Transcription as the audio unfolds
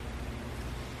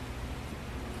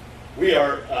We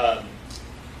are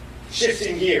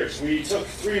shifting gears. We took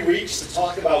 3 weeks to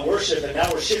talk about worship, and now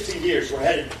we're shifting gears. We're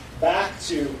headed back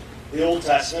to the Old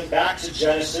Testament, back to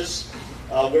Genesis,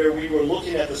 where we were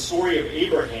looking at the story of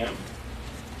Abraham.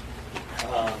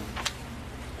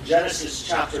 Genesis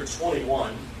chapter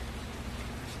 21.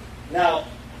 Now,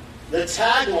 the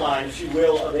tagline, if you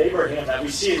will, of Abraham that we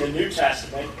see in the New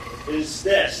Testament is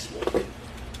this.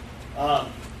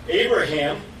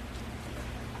 Abraham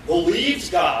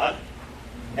believed God,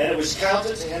 and it was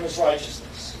counted to him as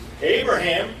righteousness.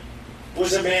 Abraham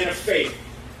was a man of faith.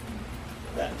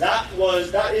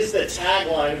 That is the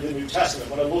tagline of the New Testament.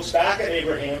 When it looks back at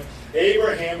Abraham,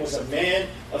 Abraham was a man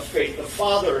of faith, the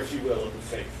father, if you will, of the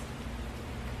faith.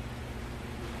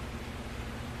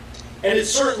 And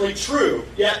it's certainly true,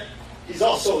 yet he's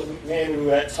also a man who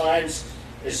at times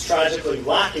is tragically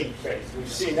lacking faith.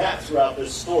 We've seen that throughout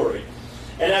this story.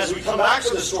 And as we come back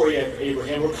to the story of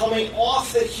Abraham, we're coming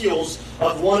off the heels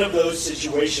of one of those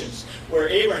situations where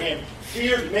Abraham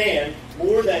feared man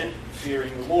more than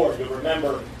fearing the Lord. You'll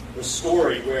remember the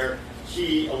story where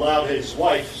he allowed his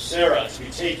wife, Sarah, to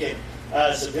be taken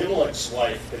as Abimelech's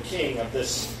wife, the king of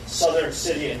this southern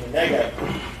city in the Negev.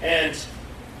 And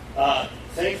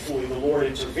thankfully, the Lord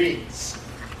intervenes.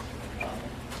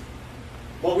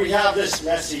 But we have this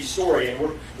messy story,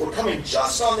 and we're coming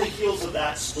just on the heels of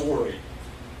that story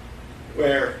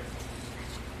where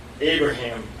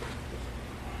Abraham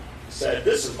said,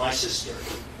 "This is my sister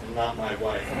and not my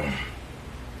wife."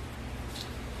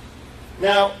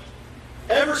 Now,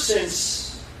 ever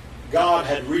since God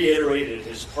had reiterated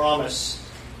his promise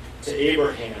to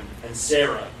Abraham and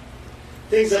Sarah,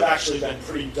 things have actually been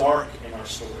pretty dark in our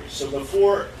story. So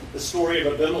before the story of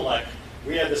Abimelech,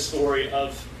 we had the story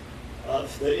of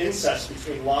the incest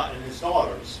between Lot and his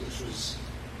daughters, which was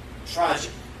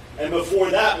tragic. And before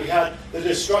that, we had the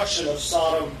destruction of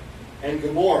Sodom and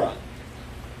Gomorrah.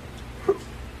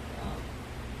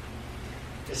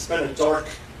 It's been a dark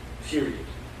period.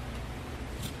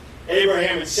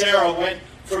 Abraham and Sarah went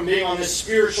from being on this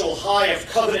spiritual high of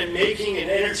covenant making and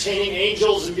entertaining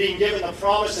angels and being given the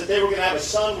promise that they were going to have a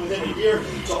son within a year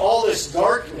to all this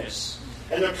darkness.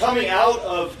 And they're coming out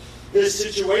of this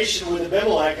situation with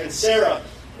Abimelech, and Sarah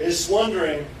is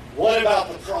wondering, what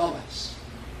about the promise?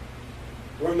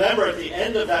 Remember, at the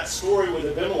end of that story with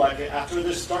Abimelech, after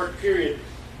this dark period,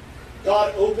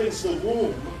 God opens the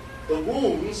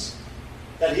wombs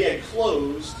that he had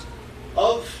closed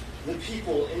of the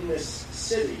people in this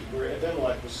city where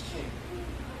Abimelech was king.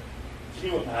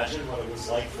 Can you imagine what it was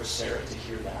like for Sarah to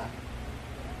hear that?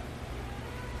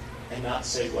 And not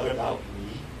say, what about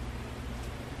me?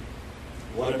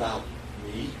 What about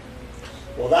me?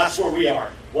 Well, that's where we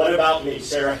are. What about me,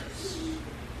 Sarah?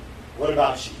 What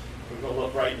about you? We're going to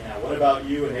look right now. What about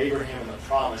you and Abraham and the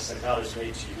promise that God has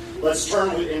made to you? Let's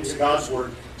turn into God's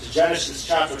Word to Genesis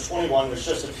chapter 21. There's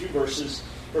just a few verses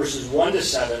 1 to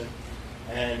 7.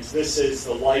 And this is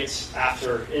the light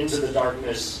after, into the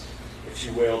darkness, if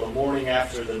you will, the morning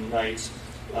after the night.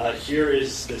 Here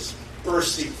is this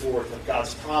bursting forth of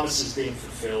God's promises being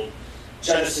fulfilled.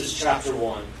 Genesis chapter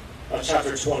 21,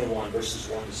 verses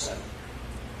 1 to 7.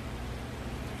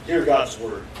 Hear God's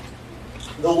word.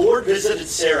 The Lord visited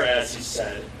Sarah as he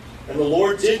said, and the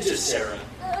Lord did to Sarah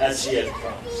as he had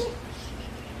promised.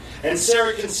 And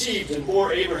Sarah conceived and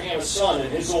bore Abraham a son in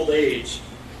his old age,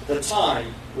 the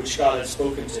time which God had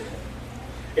spoken to him.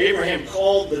 Abraham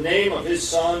called the name of his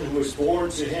son who was born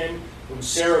to him, whom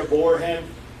Sarah bore him,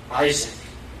 Isaac.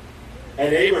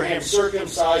 And Abraham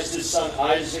circumcised his son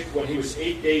Isaac when he was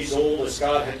 8 days old, as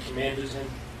God had commanded him.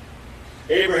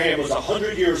 Abraham was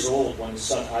 100 years old when his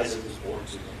son Isaac was born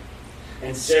to him.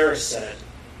 And Sarah said,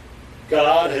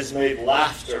 God has made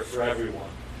laughter for everyone.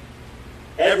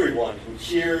 Everyone who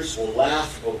hears will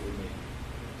laugh over me.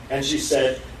 And she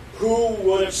said, who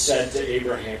would have said to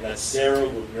Abraham that Sarah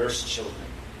would nurse children?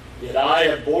 Yet I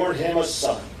have borne him a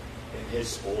son in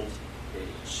his old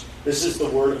age. This is the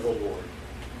word of the Lord.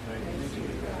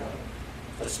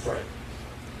 Let's pray.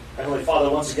 Heavenly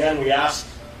Father, once again we ask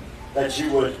that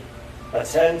you would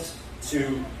attend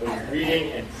to the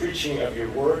reading and preaching of your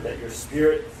word, that your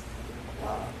Spirit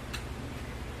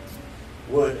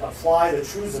would apply the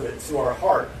truths of it to our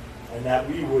heart, and that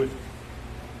we would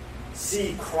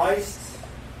see Christ,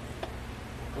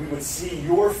 we would see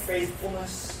your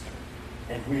faithfulness,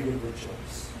 and we would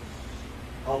rejoice.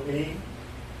 Help me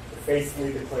to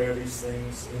faithfully declare these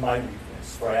things in my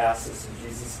weakness, for I ask this in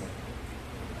Jesus' name.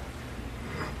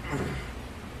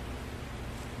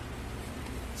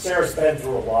 Sarah's been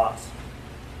through a lot.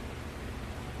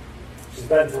 She's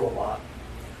been through a lot.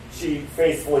 she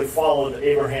faithfully followed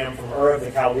Abraham from Ur of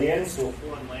the Chaldeans to a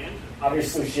foreign land.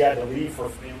 Obviously, she had to leave her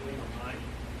family behind.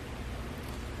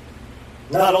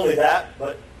 Not only that,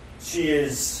 but she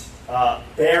is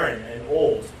barren and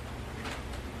old.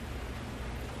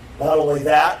 Not only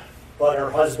that, but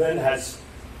her husband has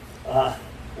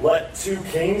let two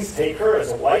kings take her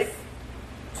as a wife.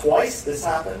 Twice this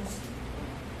happens.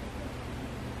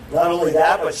 Not only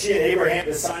that, but she and Abraham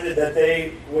decided that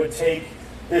they would take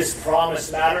this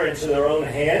promised matter into their own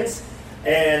hands,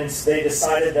 and they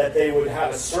decided that they would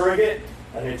have a surrogate,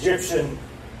 an Egyptian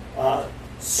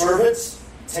servant,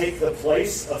 take the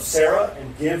place of Sarah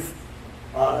and give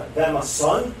them a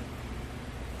son.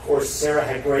 Of course, Sarah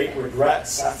had great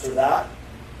regrets after that,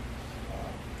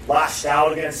 lashed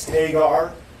out against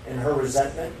Hagar in her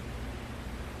resentment.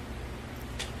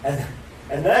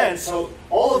 And then, so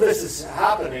all of this is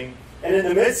happening, and in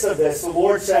the midst of this, the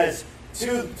Lord says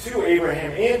to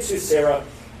Abraham and to Sarah,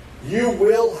 you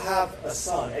will have a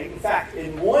son. In fact,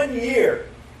 in 1 year,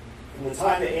 from the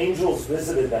time the angels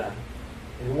visited them,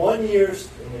 in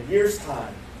a year's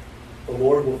time, the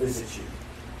Lord will visit you,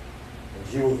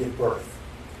 and you will give birth.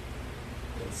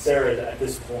 And Sarah, at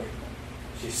this point,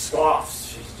 she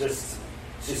scoffs.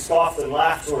 She scoffed and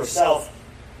laughed to herself.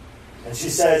 And she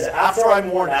says, after I'm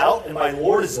worn out and my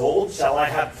Lord is old, shall I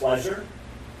have pleasure?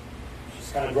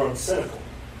 She's kind of grown cynical.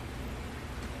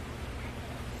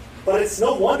 But it's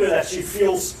no wonder that she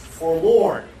feels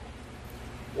forlorn.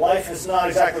 Life has not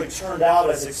exactly turned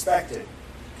out as expected.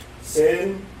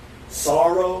 Sin,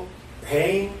 sorrow,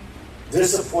 pain,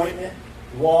 disappointment,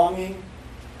 longing,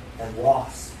 and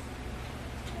loss.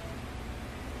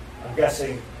 I'm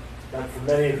guessing that for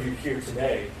many of you here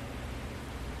today,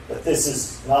 that this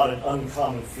is not an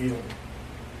uncommon feeling.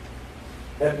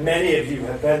 That many of you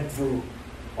have been through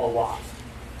a lot.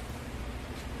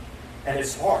 And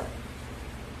it's hard.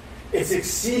 It's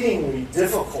exceedingly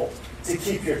difficult to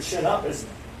keep your chin up, isn't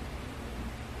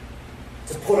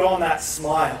it? To put on that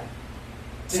smile.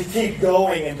 To keep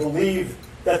going and believe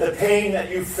that the pain that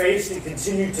you've faced and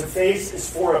continue to face is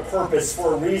for a purpose,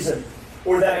 for a reason,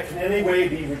 or that it can in any way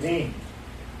be redeemed.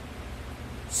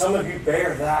 Some of you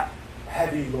bear that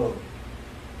heavy load.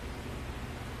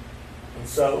 And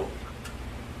so,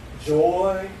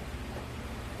 joy,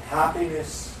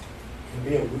 happiness can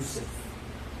be elusive.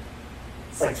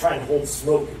 It's like trying to hold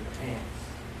smoke in your hands.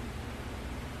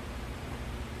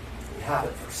 We have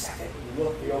it for a second, we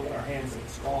look, we open our hands, and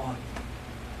it's gone.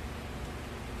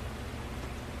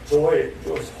 Joy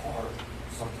is hard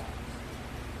sometimes.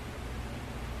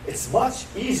 It's much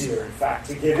easier, in fact,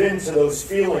 to give in to those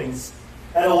feelings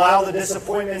and allow the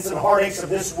disappointments and heartaches of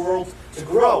this world to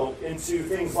grow into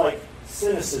things like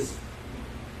cynicism,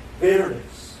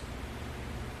 bitterness,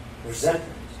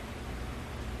 resentment.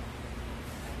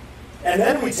 And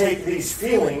then we take these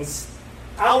feelings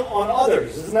out on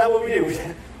others. Isn't that what we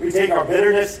do? We take our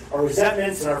bitterness, our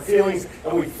resentments, and our feelings,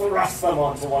 and we thrust them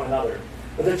onto one another.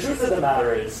 But the truth of the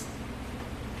matter is,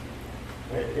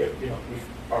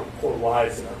 our poor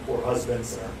wives and our poor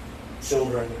husbands and our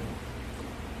children.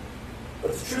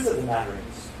 But the truth of the matter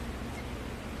is,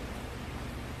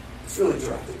 it's really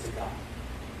directed to God.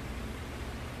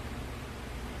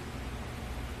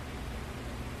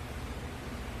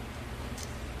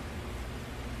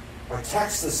 Our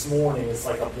text this morning is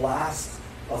like a blast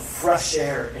of fresh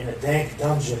air in a dank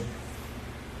dungeon.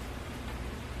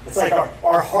 It's like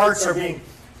our hearts are being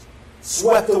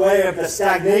swept away of the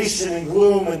stagnation and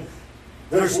gloom, and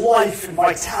there's life and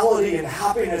vitality and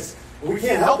happiness. We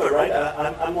can't help it, right?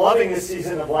 I'm loving this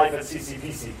season of life at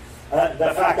CCPC.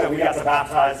 The fact that we got to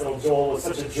baptize little Joel was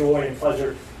such a joy and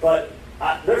pleasure. But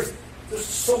there's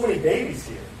so many babies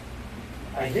here.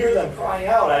 I hear them crying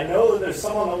out. I know that there's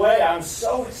some on the way. I'm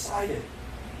so excited.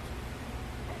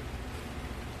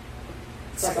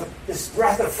 It's like this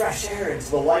breath of fresh air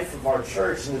into the life of our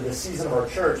church, into the season of our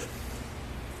church.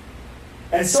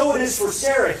 And so it is for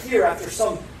Sarah here after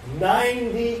some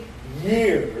 90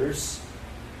 years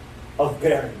of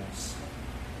barrenness.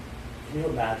 Can you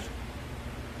imagine?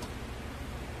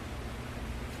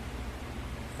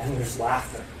 And there's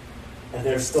laughter. And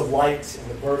there's delight in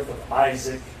the birth of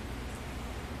Isaac.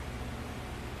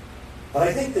 But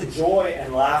I think the joy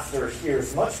and laughter here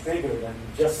is much bigger than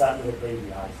just that little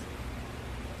baby Isaac.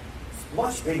 It's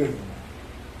much bigger than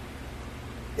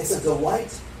that. It's a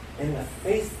delight in the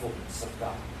faithfulness of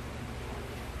God.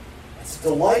 It's a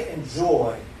delight and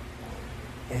joy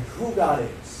in who God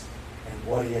is and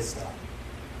what He has done.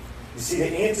 You see, the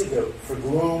antidote for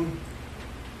gloom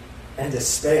and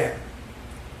despair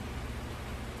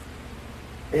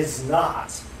is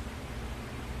not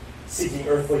seeking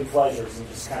earthly pleasures and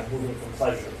just kind of moving from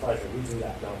pleasure to pleasure. We do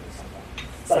that, don't we, sometimes?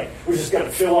 It's like we're just going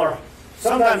to fill our...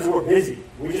 Sometimes we're busy.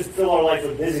 We just fill our life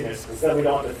with busyness because then we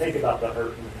don't have to think about the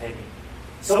hurt and the pain.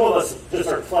 Some of us just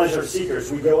are pleasure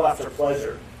seekers. We go after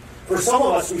pleasure. For some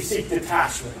of us, we seek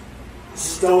detachment,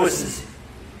 stoicism,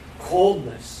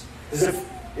 coldness. As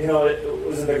if, it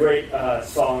was the great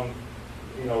song,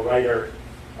 writer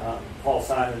Paul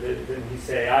Simon, didn't he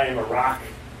say, I am a rock,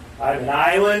 I am an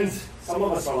island? Some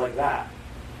of us are like that.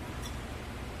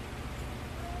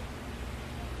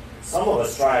 Some of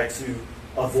us try to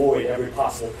avoid every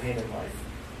possible pain in life.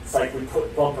 It's like we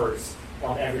put bumpers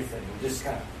on everything. We just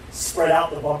kind of spread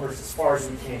out the bumpers as far as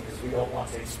we can because we don't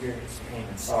want to experience pain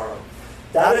and sorrow.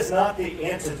 That is not the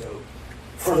antidote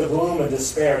for the gloom and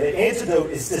despair. The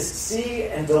antidote is to see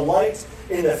and delight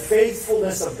in the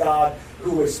faithfulness of God,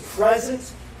 who is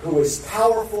present, who is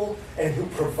powerful, and who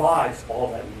provides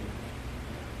all that we need.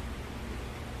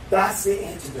 That's the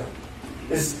antidote.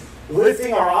 Is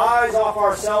lifting our eyes off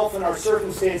ourselves and our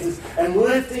circumstances and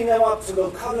lifting them up to the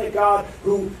covenant God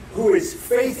who is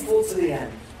faithful to the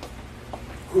end,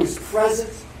 who is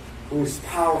present, who is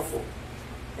powerful,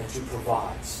 and who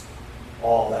provides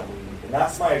all that we need. And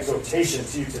that's my exhortation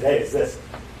to you today, is this: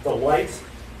 delight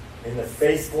in the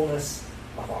faithfulness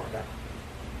of our God.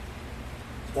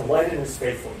 Delight in His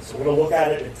faithfulness. We're going to look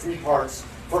at it in three parts.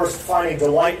 First, finding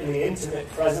delight in the intimate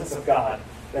presence of God,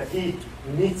 that He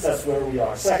meets us where we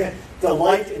are. Second,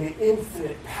 delight in the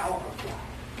infinite power of God.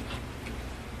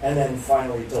 And then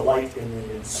finally, delight in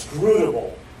the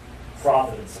inscrutable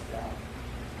providence of God.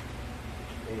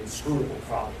 The inscrutable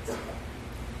providence of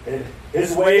God.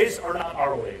 His ways are not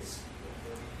our ways.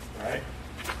 Right?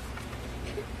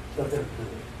 But they're good.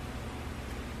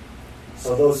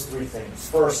 So those three things.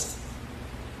 First,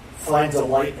 find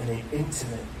delight in the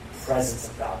intimate presence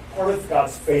of God. Part of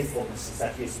God's faithfulness is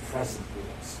that He is present with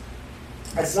us.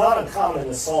 It's not uncommon in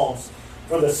the Psalms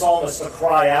for the psalmist to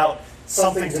cry out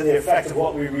something to the effect of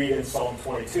what we read in Psalm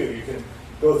 22. You can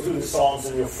go through the Psalms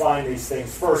and you'll find these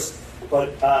things first. But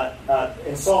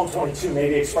in Psalm 22,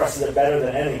 maybe expresses it better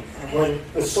than any. When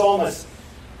the psalmist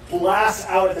blasts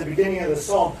out at the beginning of the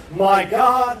psalm, my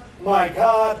God,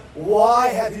 why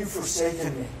have you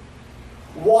forsaken me?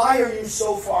 Why are you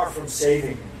so far from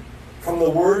saving me? From the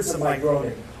words of my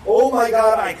groaning. Oh my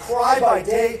God, I cry by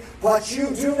day, but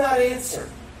you do not answer.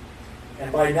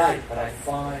 And by night, but I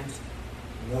find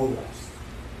no rest.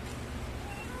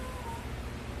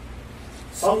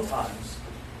 Sometimes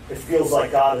it feels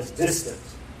like God is distant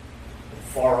and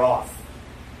far off.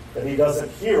 That He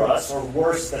doesn't hear us, or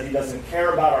worse, that He doesn't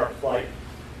care about our plight,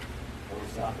 or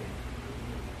He's not here.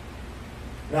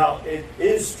 Now, it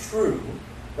is true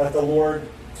that the Lord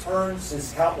turns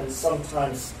His countenance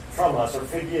sometimes from us, or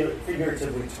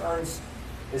figuratively turns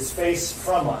His face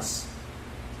from us.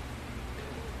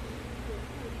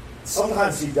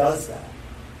 Sometimes He does that.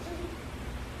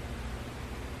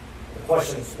 The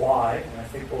question is why, and I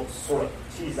think we'll sort of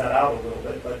tease that out a little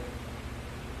bit, but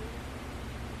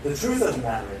the truth of the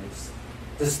matter is,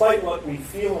 despite what we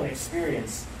feel and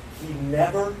experience, He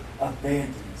never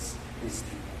abandons His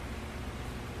people.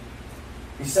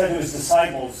 He said to His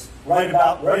disciples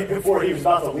right before He was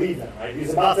about to leave them, right? He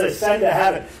was about to ascend to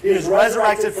heaven. He was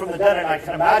resurrected from the dead, and I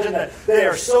can imagine that they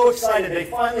are so excited. They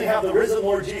finally have the risen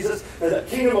Lord Jesus. The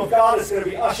kingdom of God is going to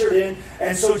be ushered in.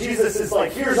 And so Jesus is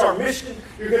like, here's our mission.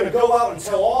 You're going to go out and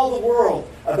tell all the world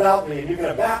about me, and you're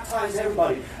going to baptize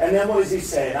everybody. And then what does He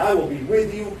say? And I will be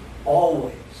with you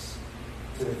always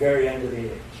to the very end of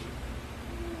the age.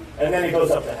 And then He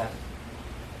goes up to heaven.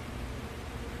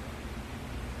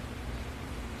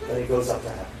 Then He goes up to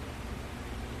heaven.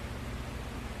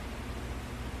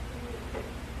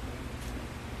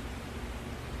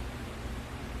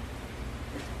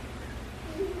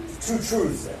 Two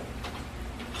truths there.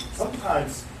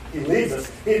 Sometimes He leaves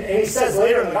us. And He says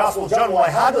later in the Gospel of John, well, I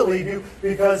had to leave you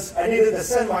because I needed to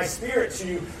send my Spirit to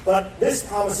you. But this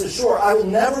promise is sure. I will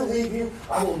never leave you.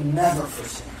 I will never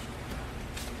forsake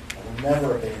you. I will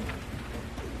never abandon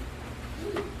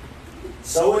you.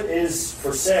 So it is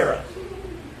for Sarah.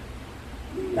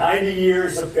 90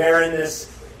 years of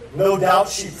barrenness. No doubt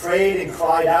she prayed and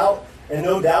cried out. And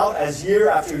no doubt as year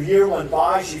after year went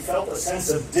by, she felt a sense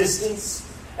of distance.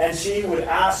 And she would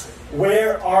ask,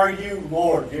 where are you,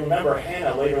 Lord? Do you remember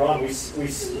Hannah later on?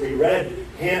 We read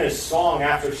Hannah's song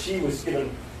after she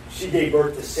gave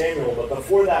birth to Samuel. But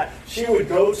before that, she would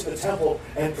go to the temple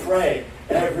and pray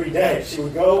every day. She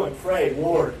would go and pray,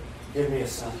 Lord, give me a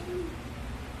son.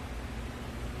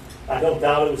 I don't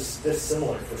doubt it was this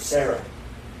similar for Sarah.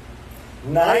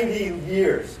 90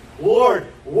 years. Lord,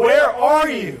 where are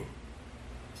you?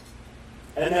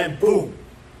 And then boom.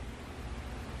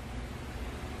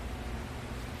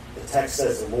 The text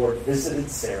says the Lord visited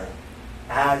Sarah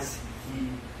as he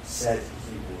said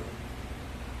he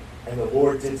would. And the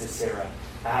Lord did to Sarah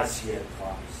as he had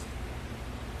promised.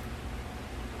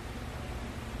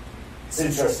 It's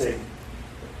interesting.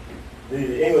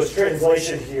 The English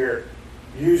translation here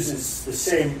uses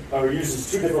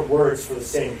two different words for the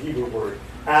same Hebrew word,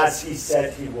 as he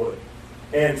said he would.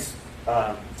 And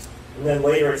then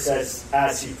later it says,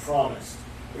 as he promised.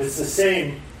 But it's the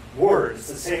same word, it's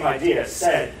the same idea,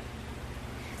 said.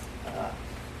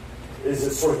 Is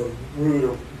a sort of a rude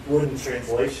or wooden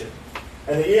translation.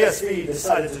 And the ESV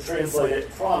decided to translate it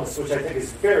promise, which I think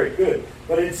is very good.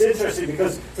 But it's interesting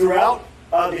because throughout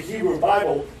the Hebrew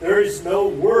Bible, there is no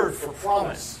word for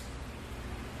promise.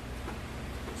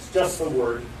 It's just the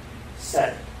word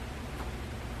said.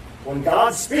 When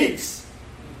God speaks,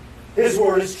 his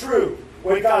word is true.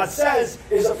 What God says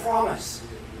is a promise.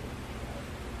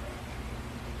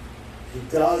 He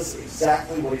does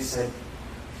exactly what he said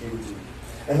he would do.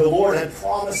 And the Lord had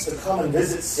promised to come and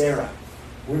visit Sarah.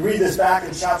 We read this back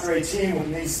in chapter 18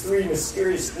 when these three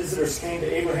mysterious visitors came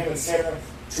to Abraham and Sarah,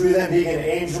 two of them being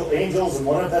angels and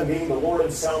one of them being the Lord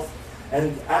himself.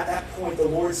 And at that point the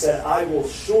Lord said, I will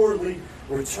surely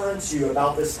return to you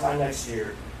about this time next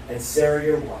year, and Sarah,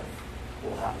 your wife,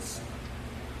 will have a son.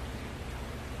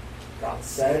 God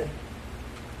said,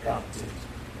 God did.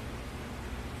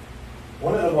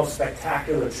 One of the most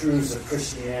spectacular truths of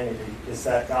Christianity is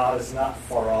that God is not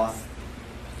far off.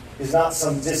 He's not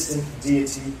some distant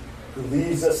deity who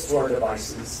leaves us to our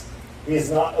devices. He is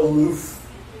not aloof,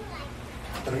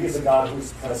 but he is a God who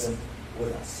is present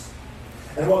with us.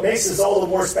 And what makes this all the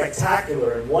more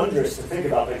spectacular and wondrous to think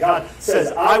about, that God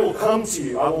says, I will come to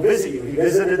you, I will visit you. He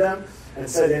visited them and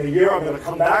said, in a year I'm going to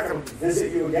come back, I'm going to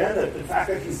visit you again. The fact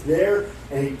that he's there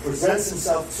and he presents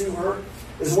himself to her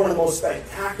is one of the most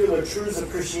spectacular truths of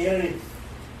Christianity.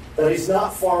 That he's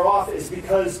not far off is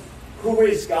because who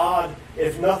is God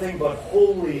if nothing but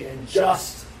holy and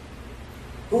just?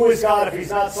 Who is God if he's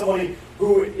not somebody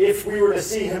who, if we were to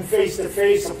see him face to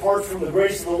face apart from the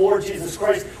grace of the Lord Jesus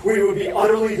Christ, we would be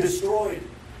utterly destroyed?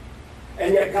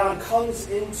 And yet God comes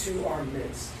into our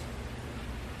midst.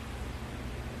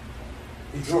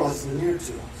 He draws near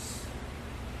to us.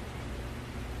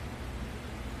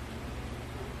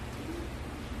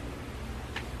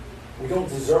 We don't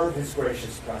deserve his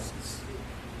gracious presence.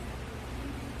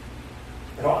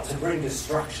 It ought to bring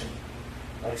destruction.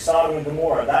 Like Sodom and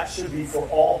Gomorrah, that should be for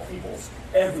all peoples,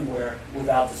 everywhere,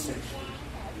 without distinction.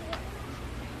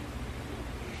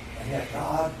 And yet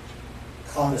God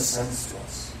condescends to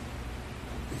us.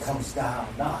 He comes down,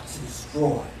 not to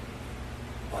destroy,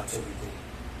 but to redeem.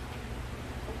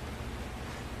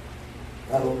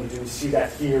 Not only do we see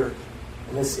that here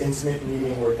in this intimate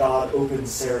meeting where God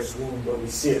opens Sarah's womb, but we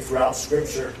see it throughout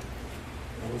Scripture,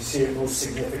 and we see it most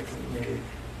significantly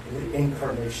in the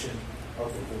incarnation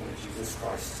of the Lord Jesus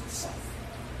Christ himself,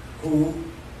 who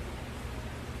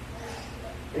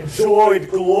enjoyed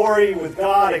glory with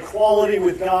God, equality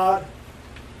with God.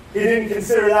 He didn't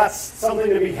consider that something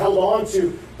to be held on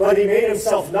to, but he made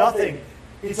himself nothing.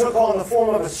 He took on the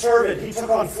form of a servant. He took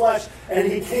on flesh,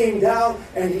 and he came down,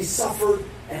 and he suffered,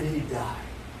 and he died.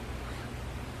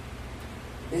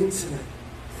 Intimate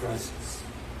presence,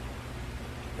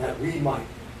 that we might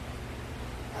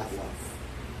have life.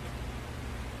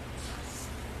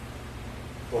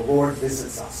 The Lord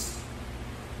visits us.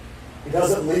 He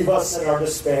doesn't leave us in our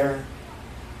despair.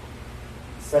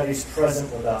 It's that he's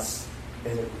present with us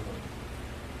in the gloom.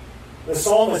 The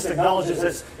psalmist acknowledges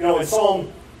this. In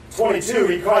Psalm 22,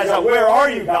 he cries out, "Where are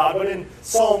you, God?" But in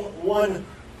Psalm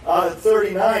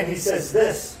 139, he says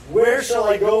this, "Where shall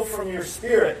I go from your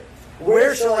spirit?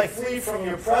 Where shall I flee from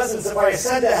your presence? If I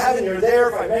ascend to heaven, you're there.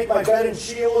 If I make my bed in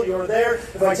Sheol, you're there.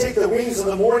 If I take the wings of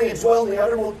the morning and dwell in the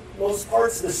uttermost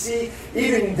parts of the sea,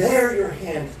 even there your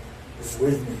hand is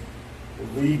with me.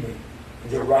 You lead me,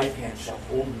 and your right hand shall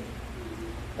hold me.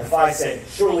 If I say,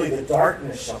 surely the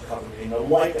darkness shall cover me, and the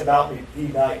light about me be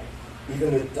night,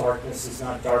 even the darkness is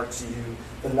not dark to you.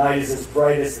 The night is as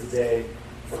bright as the day,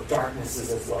 for darkness is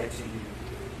as light to you.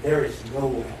 There is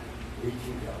nowhere we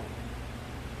can go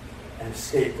and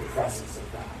escape the presence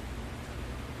of God."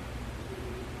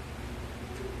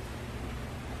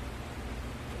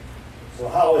 So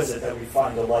how is it that we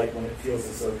find the light when it feels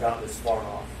as though God is far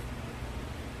off?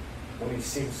 When he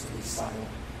seems to be silent?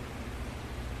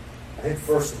 I think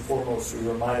first and foremost we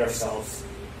remind ourselves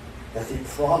that he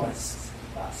promised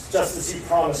us, just as he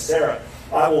promised Sarah,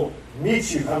 "I will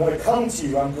meet you, I'm going to come to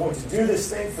you, I'm going to do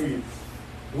this thing for you."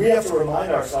 We have to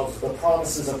remind ourselves of the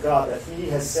promises of God, that he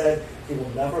has said he will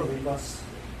never leave us,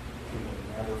 he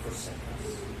will never forsake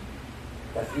us,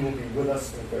 that he will be with us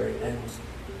to the very end of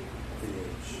the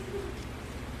age.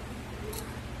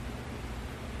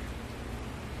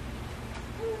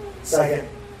 Second,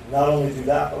 not only do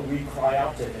that, but we cry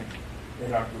out to him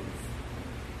in our grief.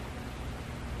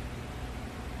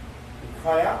 We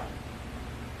cry out.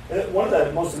 One of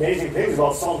the most amazing things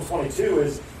about Psalm 22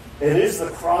 is it is the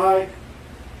cry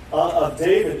of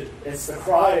David. It's the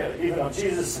cry even of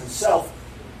Jesus himself.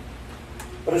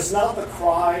 But it's not the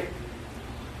cry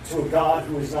to a God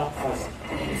who is not present.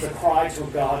 It's a cry to a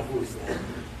God who is there.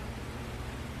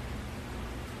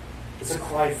 It's a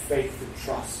cry of faith and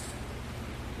trust.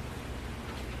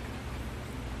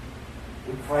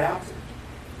 We cry out to him.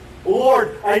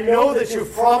 Lord, I know that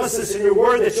you've promised us in your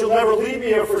word that you'll never leave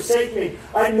me or forsake me.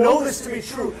 I know this to be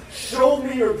true. Show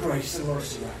me your grace and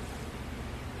mercy right now,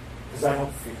 because I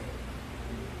don't fear.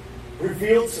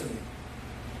 Reveal to me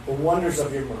the wonders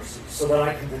of your mercy so that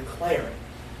I can declare it,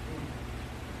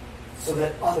 so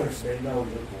that others may know your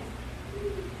glory.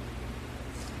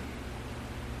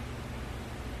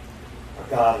 Our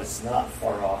God is not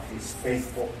far off. He's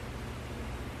faithful,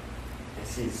 and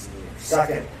he's near.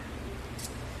 Second,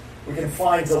 we can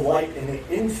find delight in the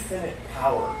infinite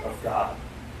power of God.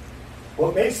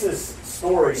 What makes this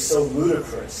story so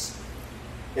ludicrous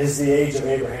is the age of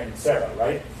Abraham and Sarah,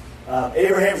 right?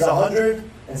 Abraham is 100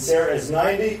 and Sarah is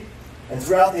 90. And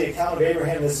throughout the account of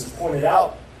Abraham, this is pointed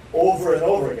out over and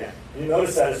over again. You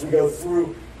notice that as we go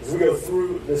through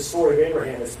this story of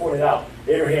Abraham, it's pointed out.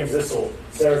 Abraham's this old,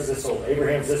 Sarah's this old,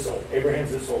 Abraham's this old,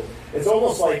 Abraham's this old. It's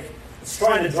almost like it's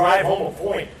trying to drive home a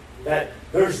point that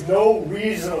there's no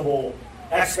reasonable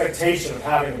expectation of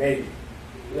having a baby.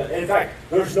 In fact,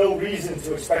 there's no reason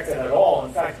to expect it at all.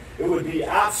 In fact, it would be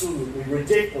absolutely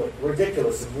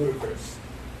ridiculous and ludicrous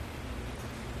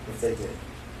if they did.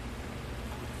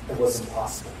 It was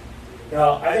impossible.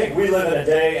 Now, I think we live in a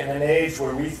day and an age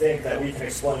where we think that we can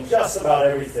explain just about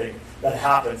everything that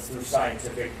happens through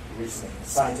scientific reasoning,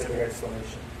 scientific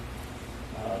explanation.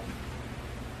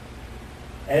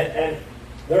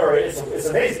 It's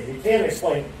amazing. We can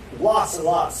explain lots and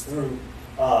lots through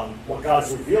what God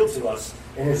has revealed to us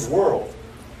in his world.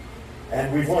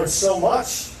 And we've learned so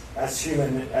much as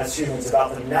humans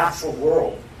about the natural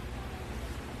world.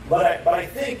 But I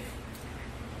think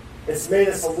it's made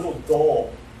us a little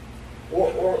dull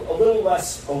or a little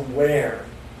less aware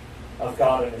of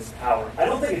God and his power. I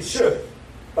don't think it should,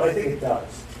 but I think it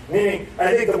does. Meaning,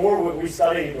 I think the more we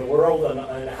study the world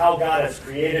and how God has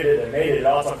created it and made it, it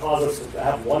also causes us to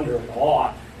have wonder and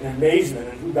awe and amazement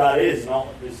in who God is and all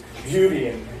of his beauty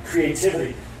and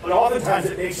creativity. But oftentimes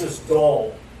it makes us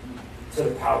dull to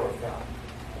the power of God.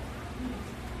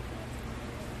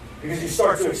 Because you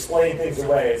start to explain things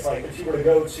away. It's like if you were to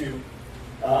go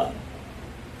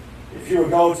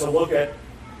to look at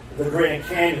the Grand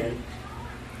Canyon,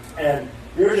 and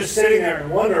you're just sitting there in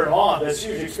wonder and awe of this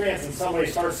huge expanse, and somebody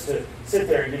starts to sit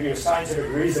there and give you a scientific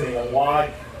reasoning on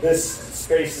why this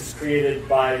space is created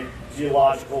by the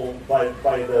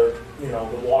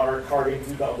water carving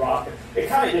through the rock. You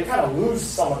kind of lose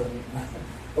some of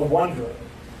the wonder.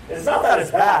 It's not that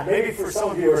it's bad. Maybe for some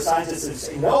of you who are scientists and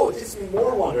say, no, it gives me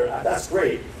more wonder. That's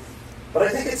great. But I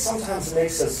think it sometimes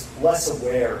makes us less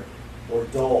aware or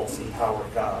dull to the power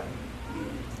of God.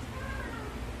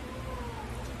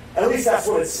 At least that's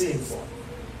what it seems like.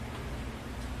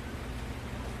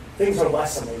 Things are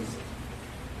less amazing.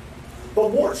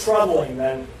 But more troubling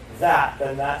than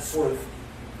that sort of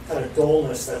kind of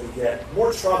dullness that we get,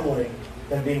 more troubling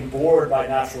than being bored by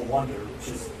natural wonder, which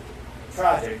is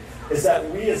tragic, is that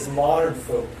we as modern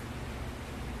folk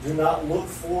do not look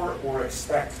for or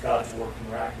expect God to work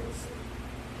miraculously.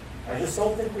 I just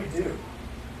don't think we do.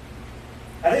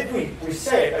 I think we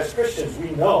say it as Christians, we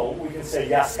can say,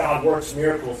 yes, God works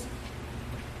miracles.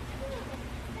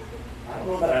 I don't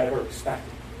know that I ever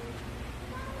expected.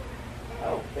 I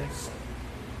don't think so.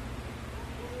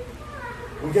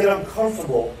 We get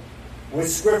uncomfortable with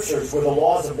scriptures where the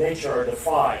laws of nature are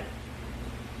defied.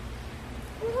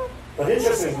 But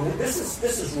interestingly, this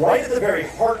is right at the very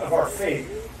heart of our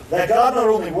faith, that God not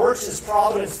only works his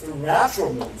providence through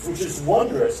natural means, which is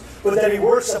wondrous, but that he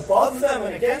works above them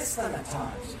and against them at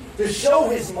times, to show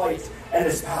his might and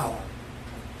his power.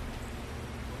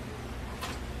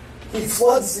 He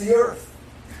floods the earth.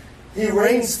 He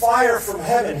rains fire from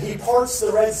heaven. He parts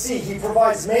the Red Sea. He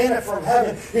provides manna from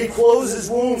heaven. He closes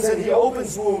wombs and he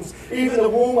opens wombs. Even the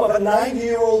womb of a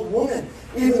 90-year-old woman.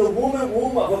 Even the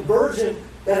womb of a virgin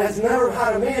that has never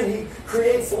had a man. He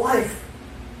creates life.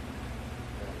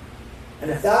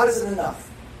 And if that isn't enough,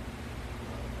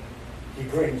 he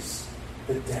brings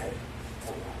the dead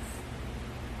to life.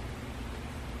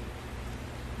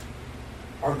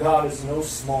 Our God is no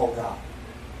small God.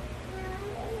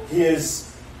 He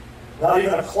is Not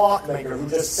even a clockmaker who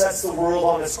just sets the world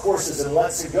on its courses and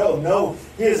lets it go. No,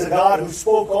 he is a God who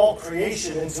spoke all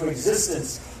creation into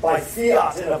existence by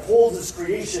fiat and upholds his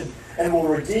creation and will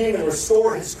redeem and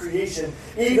restore his creation.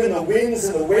 Even the winds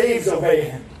and the waves obey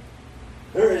him.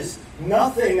 There is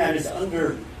nothing that is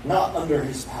not under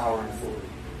his power and authority.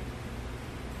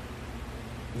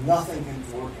 Nothing can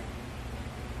thwart him.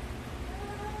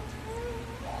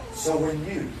 So when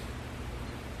you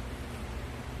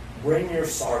bring your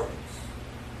sorrows,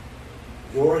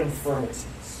 your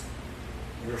infirmities,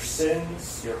 your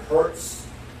sins, your hurts,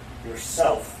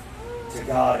 yourself to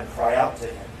God and cry out to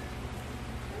him,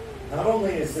 not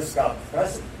only is this God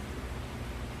present,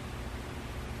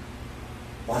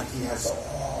 but he has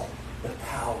all the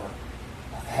power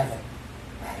of heaven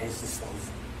at his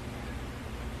disposal.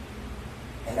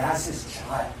 And as his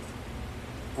child,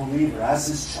 believer, as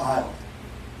his child,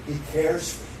 he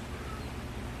cares for you.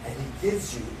 And he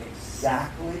gives you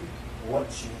exactly what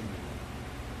you need.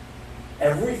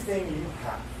 Everything you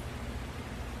have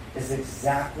is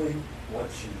exactly what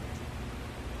you need.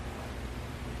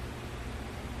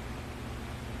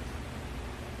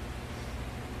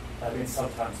 That means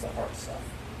sometimes the hard stuff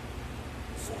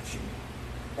is what you need.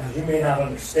 Now, you may not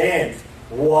understand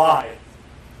why.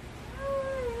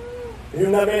 You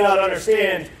may not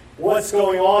understand what's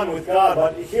going on with God,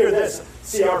 but hear this.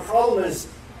 See, our problem is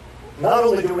not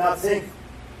only do we not think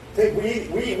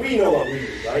we know what we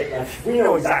need, right? Like, we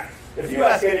know exactly. If you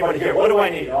ask anybody here, what do I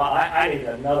need? Oh, I need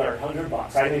another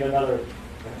 $100. I need another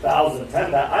 1,000,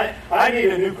 10,000. I need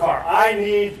a new car. I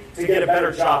need to get a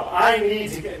better job. I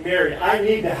need to get married. I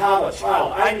need to have a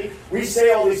child. We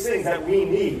say all these things that we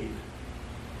need.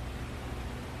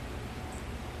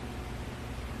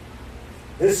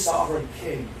 This sovereign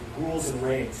king who rules and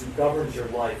reigns, who governs your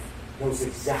life, knows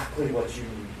exactly what you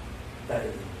need better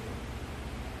than you.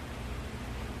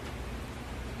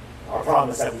 Our problem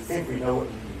is that we think we know what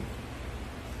we need.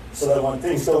 So that when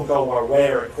things don't go our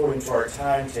way or according to our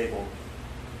timetable,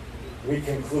 we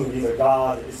conclude either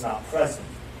God is not present,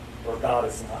 or God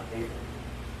is not able,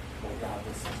 or God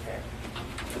doesn't care.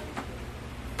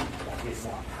 That he is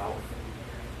not powerful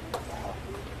to help.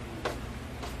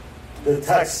 The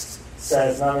text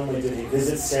says not only did he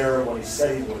visit Sarah when he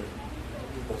said he would,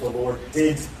 but the Lord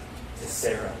did to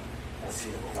Sarah as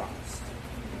he had promised.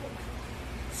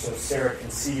 So Sarah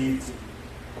conceived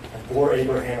and bore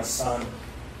Abraham a son,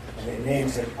 and they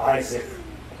named him Isaac,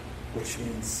 which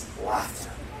means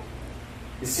laughter.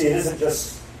 You see, it isn't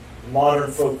just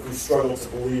modern folk who struggle to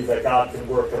believe that God can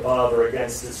work above or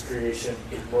against his creation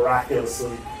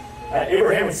miraculously.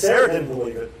 Abraham and Sarah didn't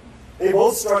believe it. They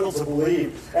both struggled to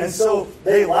believe. And so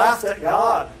they laughed at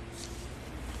God.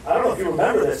 I don't know if you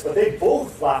remember this, but they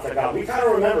both laughed at God. We kind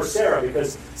of remember Sarah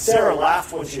because Sarah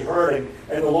laughed when she heard him,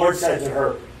 and the Lord said to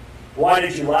her, "Why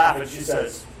did you laugh?" And she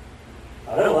says,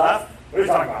 "I didn't laugh. What are you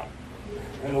talking about?"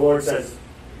 And the Lord says,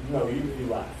 "No, you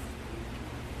laughed."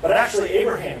 But actually,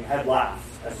 Abraham had laughed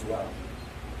as well.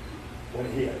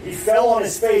 When he fell on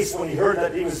his face when he heard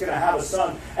that he was going to have a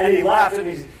son, and he laughed,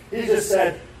 and he just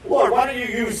said, "Lord, why don't you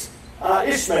use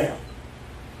Ishmael?"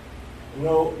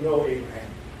 No, Abraham.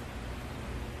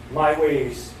 My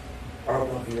ways are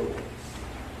above your ways.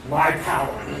 My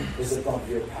power is above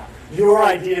your power. Your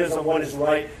ideas on what is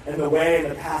right and the way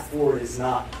and the path forward is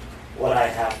not what I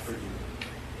have for you.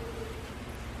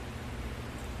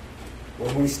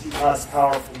 When we see God's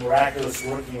powerful, miraculous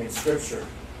working in Scripture,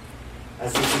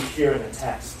 as we see here in the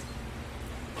text,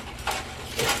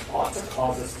 it ought to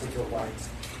cause us to delight.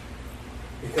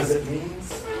 Because it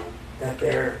means that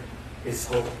there is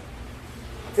hope.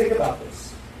 Think about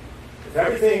this.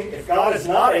 If God is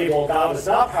not able, God is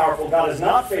not powerful, God is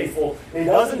not faithful, and he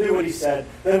doesn't do what he said,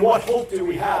 then what hope do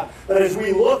we have? But as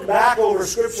we look back over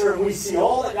Scripture and we see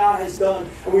all that God has done,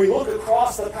 and we look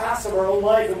across the past of our own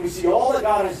life and we see all that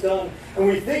God has done, and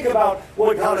we think about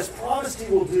what God has promised he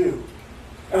will do,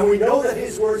 and we know that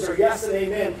his words are yes and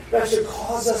amen, that should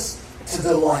cause us to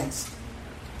delight.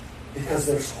 Because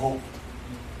there's hope.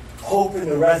 Hope in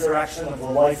the resurrection of the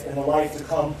life and the life to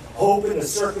come. Hope in that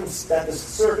the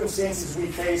circumstances we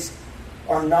face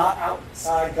are not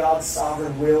outside God's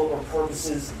sovereign will or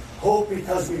purposes. Hope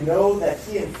because we know that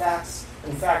he in fact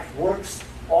works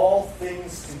all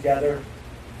things together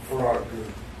for our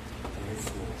good and his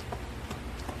will.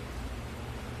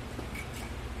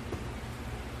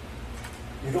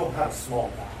 You don't have a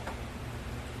small God.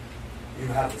 You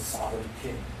have the sovereign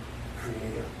King,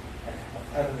 creator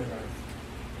of heaven and earth,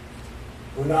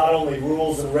 who not only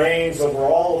rules and reigns over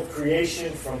all of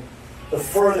creation from the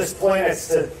furthest planets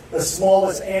to the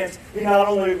smallest ant. He not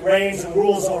only reigns and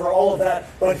rules over all of that,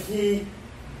 but he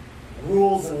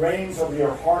rules and reigns over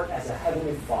your heart as a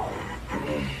heavenly Father.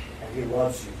 And he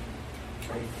loves you.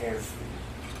 And he cares for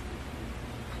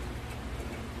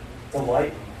you.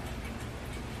 Delight in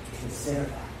that. Consider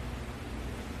that.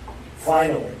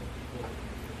 Finally,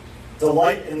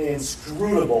 delight in the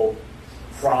inscrutable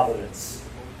providence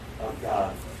of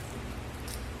God.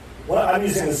 Well, I'm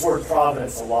using this word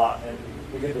providence a lot, and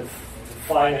we get to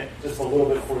define it just a little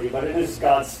bit for you, but it is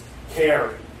God's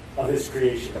care of his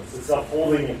creation. It's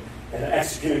upholding and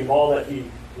executing all that he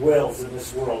wills in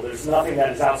this world. There's nothing that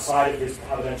is outside of his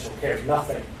providential care.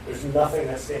 Nothing. There's nothing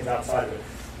that stands outside of it.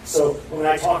 So when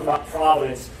I talk about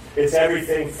providence, it's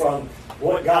everything from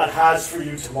what God has for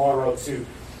you tomorrow to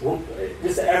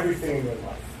just everything in your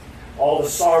life. All the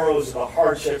sorrows, the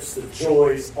hardships, the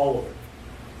joys, all of it.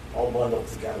 All bundled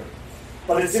together.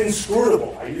 But it's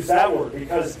inscrutable. I use that word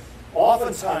because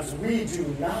oftentimes we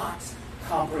do not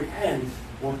comprehend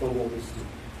what the Lord is doing.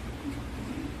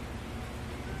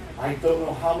 I don't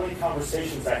know how many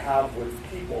conversations I have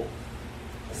with people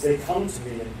as they come to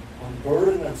me and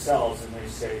unburden themselves and they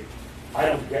say, I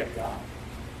don't get God.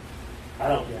 I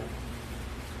don't get it.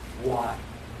 Why?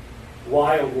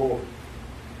 Why, O Lord?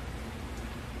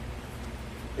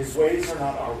 His ways are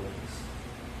not our ways.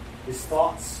 His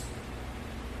thoughts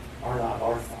are not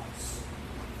our thoughts.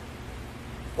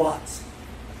 But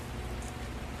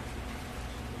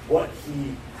what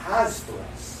he has for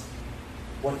us,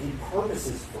 what he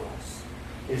purposes for us,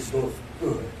 is both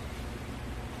good,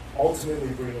 ultimately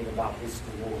bringing about his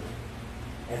glory.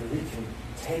 And we can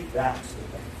take that to the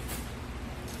bank.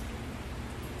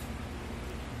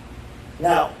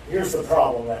 Now, here's the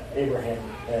problem that Abraham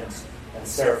and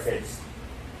Sarah faced.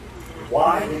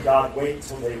 Why did God wait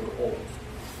till they were old?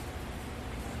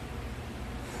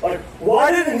 Like,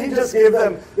 why didn't he just give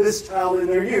them this child in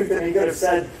their youth? And he could have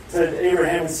said to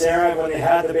Abraham and Sarah when they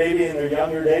had the baby in their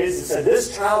younger days, he said,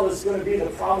 this child is going to be the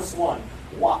promised one.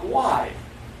 Why?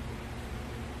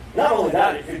 Not only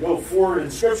that, it could go forward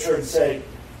in Scripture and say,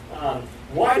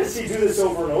 why does he do this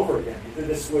over and over again? He did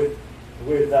this with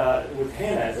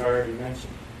Hannah, as I already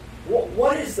mentioned.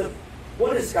 What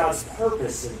is God's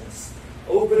purpose in this?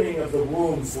 Opening of the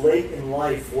wombs late in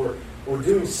life or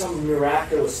doing some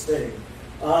miraculous thing.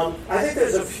 I think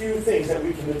there's a few things that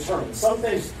we can determine. Some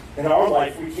things in our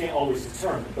life we can't always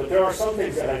determine, but there are some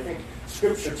things that I think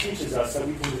Scripture teaches us that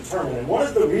we can determine. And one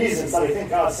of the reasons that I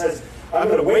think God says, I'm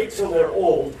going to wait till they're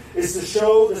old, is to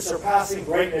show the surpassing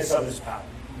greatness of his power.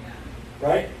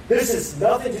 Right? This has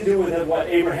nothing to do with what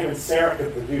Abraham and Sarah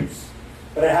could produce,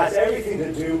 but it has everything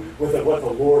to do with what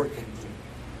the Lord can do.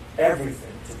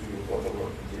 Everything to do with what the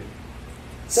Lord can do.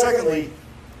 Secondly,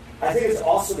 I think it's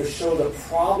also to show the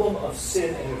problem of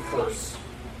sin and the curse,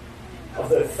 of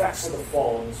the effects of the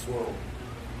fall in this world.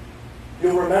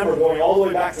 You'll remember, going all the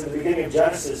way back to the beginning of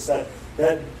Genesis, that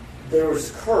there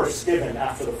was a curse given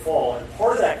after the fall, and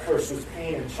part of that curse was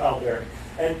pain and childbearing.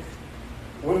 And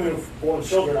women who've born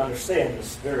children understand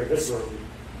this very viscerally.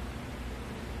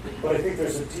 But I think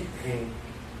there's a deep pain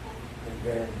in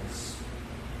barrenness.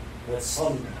 That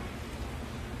some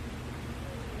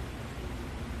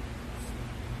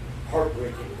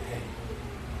heartbreaking pain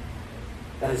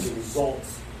that is a result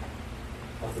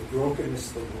of the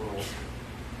brokenness of the world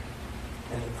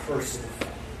and the curse of the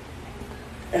fall.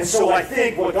 And so I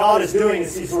think what God is doing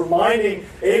is he's reminding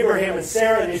Abraham and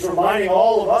Sarah, and he's reminding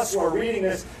all of us who are reading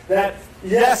this, that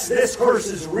yes, this curse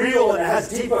is real and it has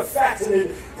deep effect and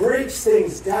it breaks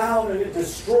things down and it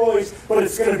destroys, but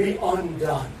it's going to be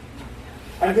undone.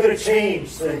 I'm going to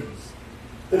change things.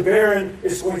 The barren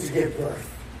is going to give birth.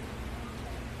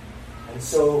 And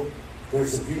so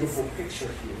there's a beautiful picture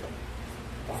here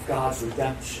of God's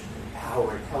redemption and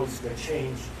power and how he's going to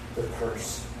change the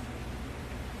curse.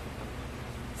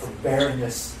 From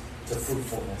barrenness to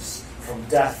fruitfulness, from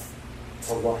death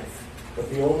to life. But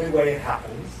the only way it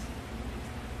happens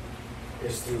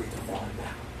is through divine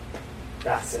power.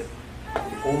 That's it.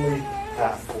 The only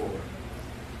path forward.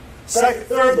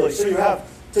 Thirdly, so you have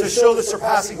to show the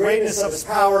surpassing greatness of his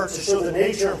power, to show the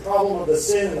nature and problem of the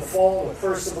sin and the fall, and the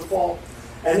curse of the fall.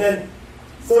 And then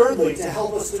thirdly, to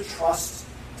help us to trust,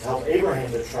 to help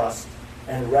Abraham to trust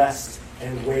and rest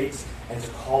and wait and to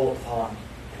call upon him.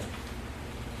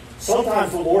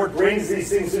 Sometimes the Lord brings these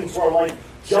things into our life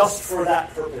just for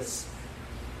that purpose.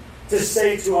 To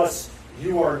say to us,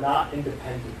 you are not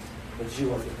independent, but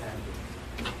you are dependent.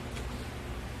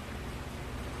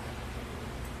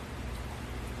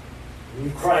 When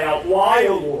you cry out, why,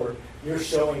 O Lord? You're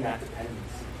showing that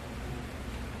dependency.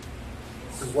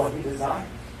 This is what he desired.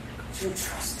 That you would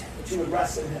trust him, that you would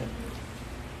rest in him.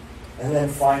 And then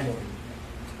finally,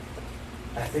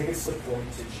 I think it's the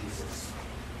point to Jesus.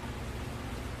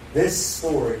 This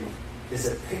story is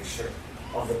a picture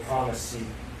of the promised seed.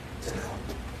 to come.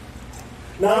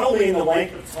 Not only in the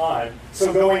length of time,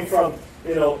 so going from,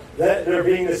 that there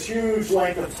being this huge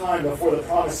length of time before the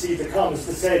promised seed to come is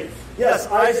to say, yes,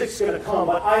 Isaac's going to come,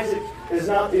 but Isaac is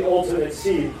not the ultimate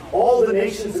seed. All the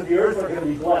nations of the earth are going to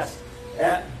be blessed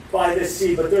by this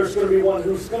seed, but there's going to be one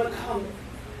who's going to come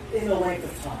in the length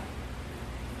of time.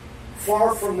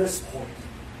 Far from this point,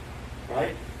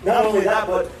 right? Not only that,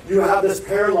 but you have this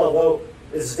parallel, though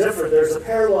it's different. There's a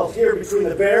parallel here between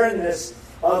the barrenness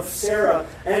of Sarah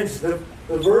and the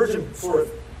virgin sort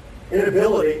of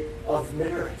inability of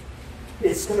Mary.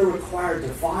 It's going to require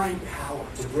divine power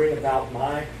to bring about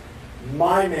my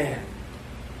man,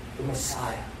 the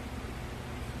Messiah.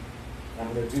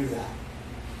 I'm going to do that.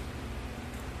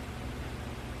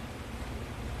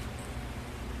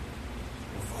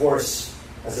 Of course,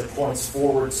 as it points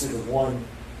forward to the one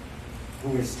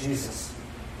who is Jesus,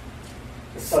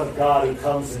 the Son of God who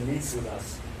comes and meets with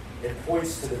us, it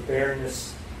points to the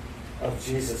barrenness of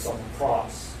Jesus on the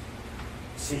cross.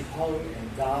 He hung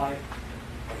and died,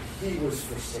 and he was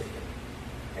forsaken,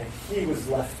 and he was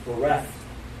left bereft.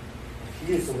 And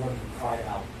he is the one who cried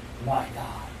out, my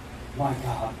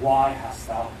God, why hast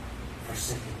thou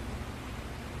forsaken me?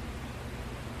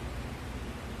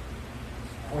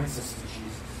 It points us to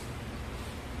Jesus.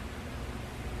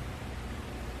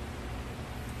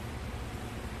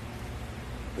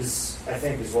 This, I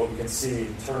think, is what we can see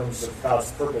in terms of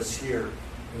God's purpose here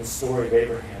in the story of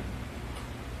Abraham.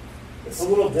 It's a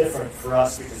little different for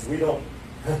us because we don't...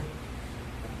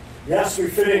 Yes, we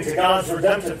fit into God's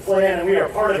redemptive plan and we are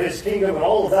part of his kingdom and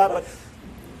all of that, but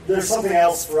there's something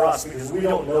else for us because we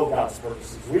don't know God's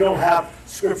purposes. We don't have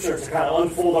Scripture to kind of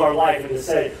unfold our life and to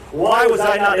say, why was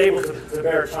I not able to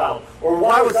bear a child? Or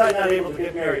why was I not able to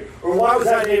get married? Or why was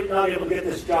I not able to get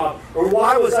this job? Or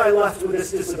why was I left with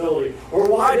this disability? Or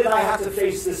why did I have to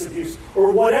face this abuse?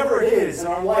 Or whatever it is in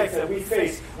our life that we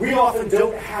face, we often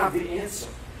don't have the answer.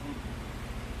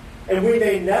 And we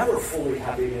may never fully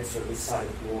have the answer this side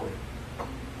of glory.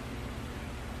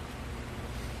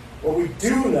 What we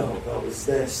do know, though, is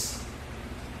this,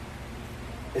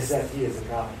 is that he is a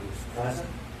God who is present,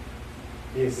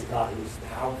 he is a God who is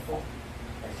powerful,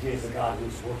 and he is a God who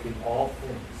is working all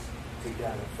things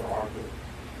together for our good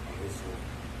and his good.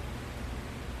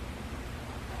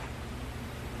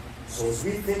 So as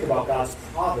we think about God's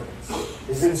providence,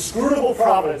 his inscrutable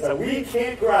providence that we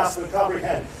can't grasp and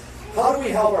comprehend, how do we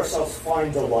help ourselves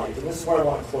find delight? And this is where I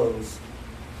want to close.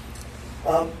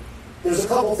 There's a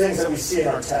couple things that we see in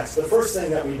our text. The first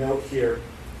thing that we note here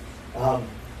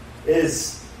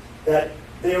is that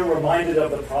they are reminded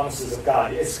of the promises of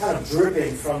God. It's kind of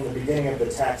dripping from the beginning of the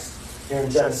text here in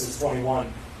Genesis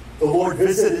 21. The Lord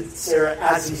visited Sarah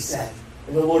as he said,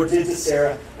 and the Lord did to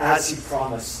Sarah as he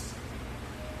promised.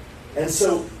 And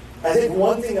so I think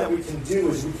one thing that we can do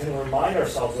is we can remind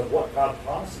ourselves of what God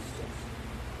promises to us.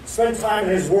 Spend time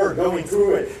in his word, going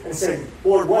through it, and saying,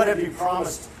 Lord, what have you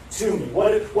promised to me?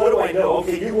 What do I know?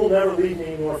 Okay, you will never leave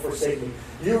me nor forsake me.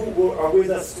 You are with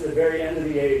us to the very end of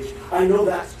the age. I know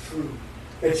that's true.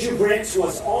 That you grant to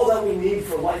us all that we need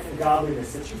for life and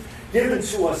godliness. That you've given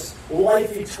to us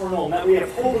life eternal. And that we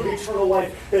have hope of eternal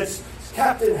life that's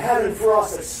kept in heaven for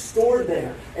us. That's stored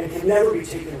there and can never be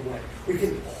taken away. We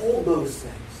can hold those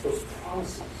things, those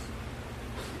promises.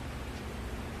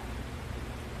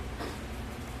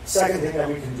 Second thing that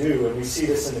we can do, and we see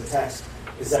this in the text,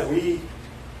 is that we,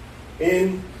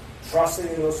 in trusting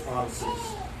in those promises,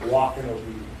 walk in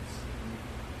obedience.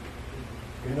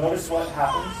 You notice what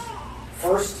happens?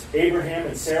 First, Abraham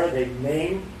and Sarah, they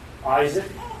name Isaac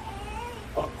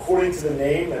according to the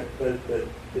name that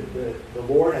the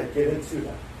Lord had given to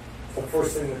them. It's the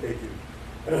first thing that they do.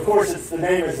 And of course, the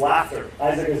name is laughter.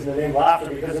 Isaac is the name laughter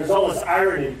because there's all this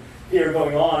irony here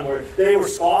going on where they were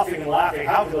scoffing and laughing.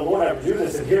 How could the Lord ever do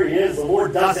this? And here he is. The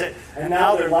Lord does it. And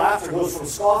now their laughter goes from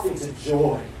scoffing to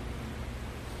joy.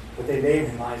 But they named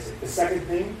him Isaac. The second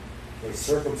thing, they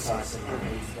circumcised him on the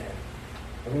 8th day.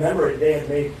 Remember, they had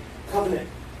made a covenant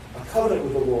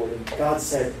with the Lord. And God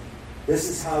said, this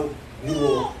is how you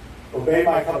will obey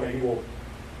my covenant. You will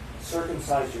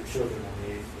circumcise your children on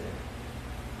the 8th day.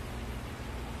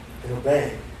 And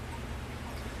obey.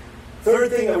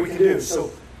 Third thing that we can do,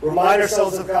 so remind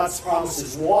ourselves of God's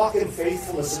promises, walk in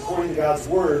faithfulness according to God's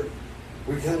word.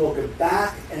 We can look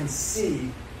back and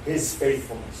see his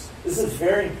faithfulness. This is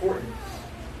very important.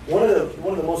 One of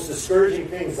the most discouraging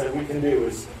things that we can do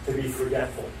is to be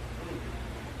forgetful.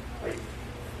 Like,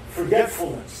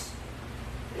 forgetfulness.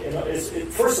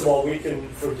 First of all, we can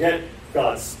forget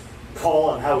God's call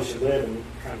on how we should live and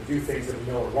kind of do things that we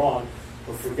know are wrong,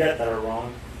 or forget that are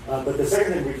wrong. But the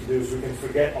second thing we can do is we can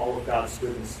forget all of God's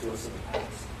goodness to us in the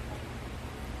past.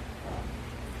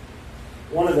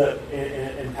 One of the,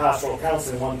 in pastoral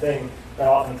counseling, one thing that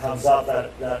often comes up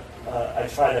that I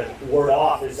try to ward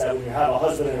off is that when you have a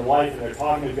husband and a wife and they're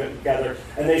talking together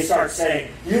and they start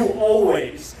saying, you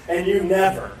always and you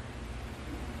never,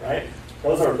 right?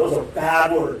 Those are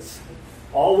bad words.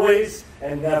 Always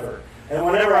and never. And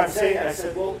whenever I'm saying it, I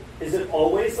said, well, is it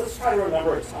always? Let's try to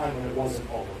remember a time when it wasn't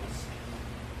always.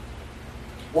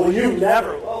 Well, you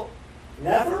never. Well,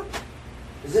 never?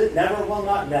 Is it never? Well,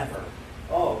 not never.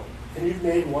 Oh, can you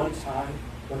name one time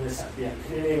when this happened? Yeah,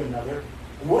 can you name another?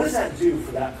 And what does that do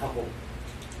for that couple?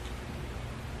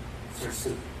 It starts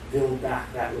to build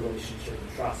back that relationship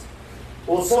and trust.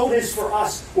 Well, so it is for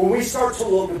us. When we start to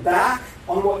look back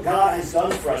on what God has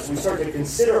done for us, we start to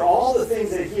consider all the things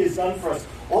that He has done for us,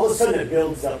 all of a sudden it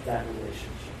builds up that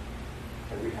relationship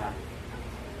that we have.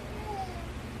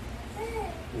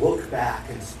 Look back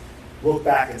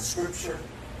in Scripture.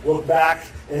 Look back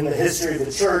in the history of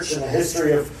the church and the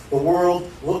history of the world.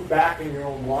 Look back in your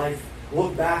own life.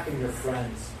 Look back in your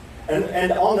friends.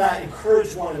 And on that,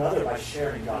 encourage one another by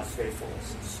sharing God's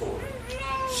faithfulness and story.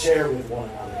 Share with one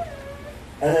another.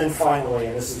 And then finally,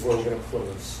 and this is where we're going to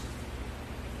close,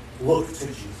 look to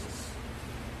Jesus.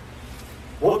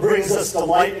 What brings us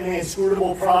delight in the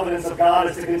inscrutable providence of God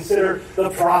is to consider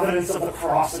the providence of the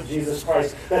cross of Jesus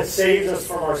Christ that saves us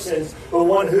from our sins, the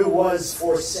one who was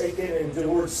forsaken and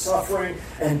endured suffering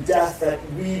and death that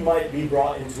we might be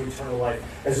brought into eternal life.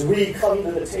 As we come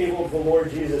to the table of the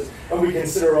Lord Jesus and we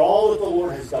consider all that the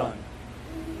Lord has done,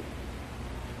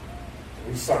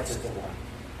 we start to delight.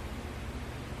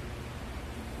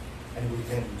 And we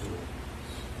can endure.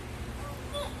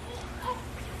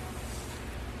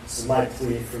 This is my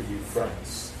plea for you,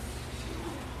 friends.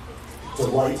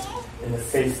 Delight in the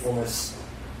faithfulness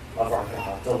of our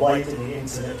God. Delight in the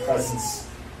intimate presence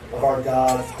of our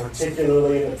God,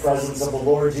 particularly in the presence of the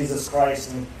Lord Jesus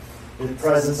Christ and the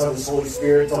presence of His Holy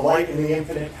Spirit. Delight in the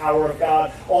infinite power of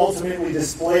God, ultimately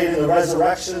displayed in the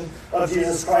resurrection of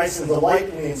Jesus Christ, and delight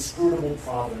in the inscrutable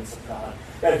providence of God,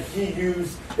 that He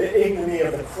used the ignominy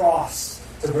of the cross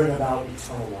to bring about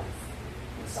eternal life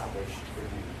and salvation for you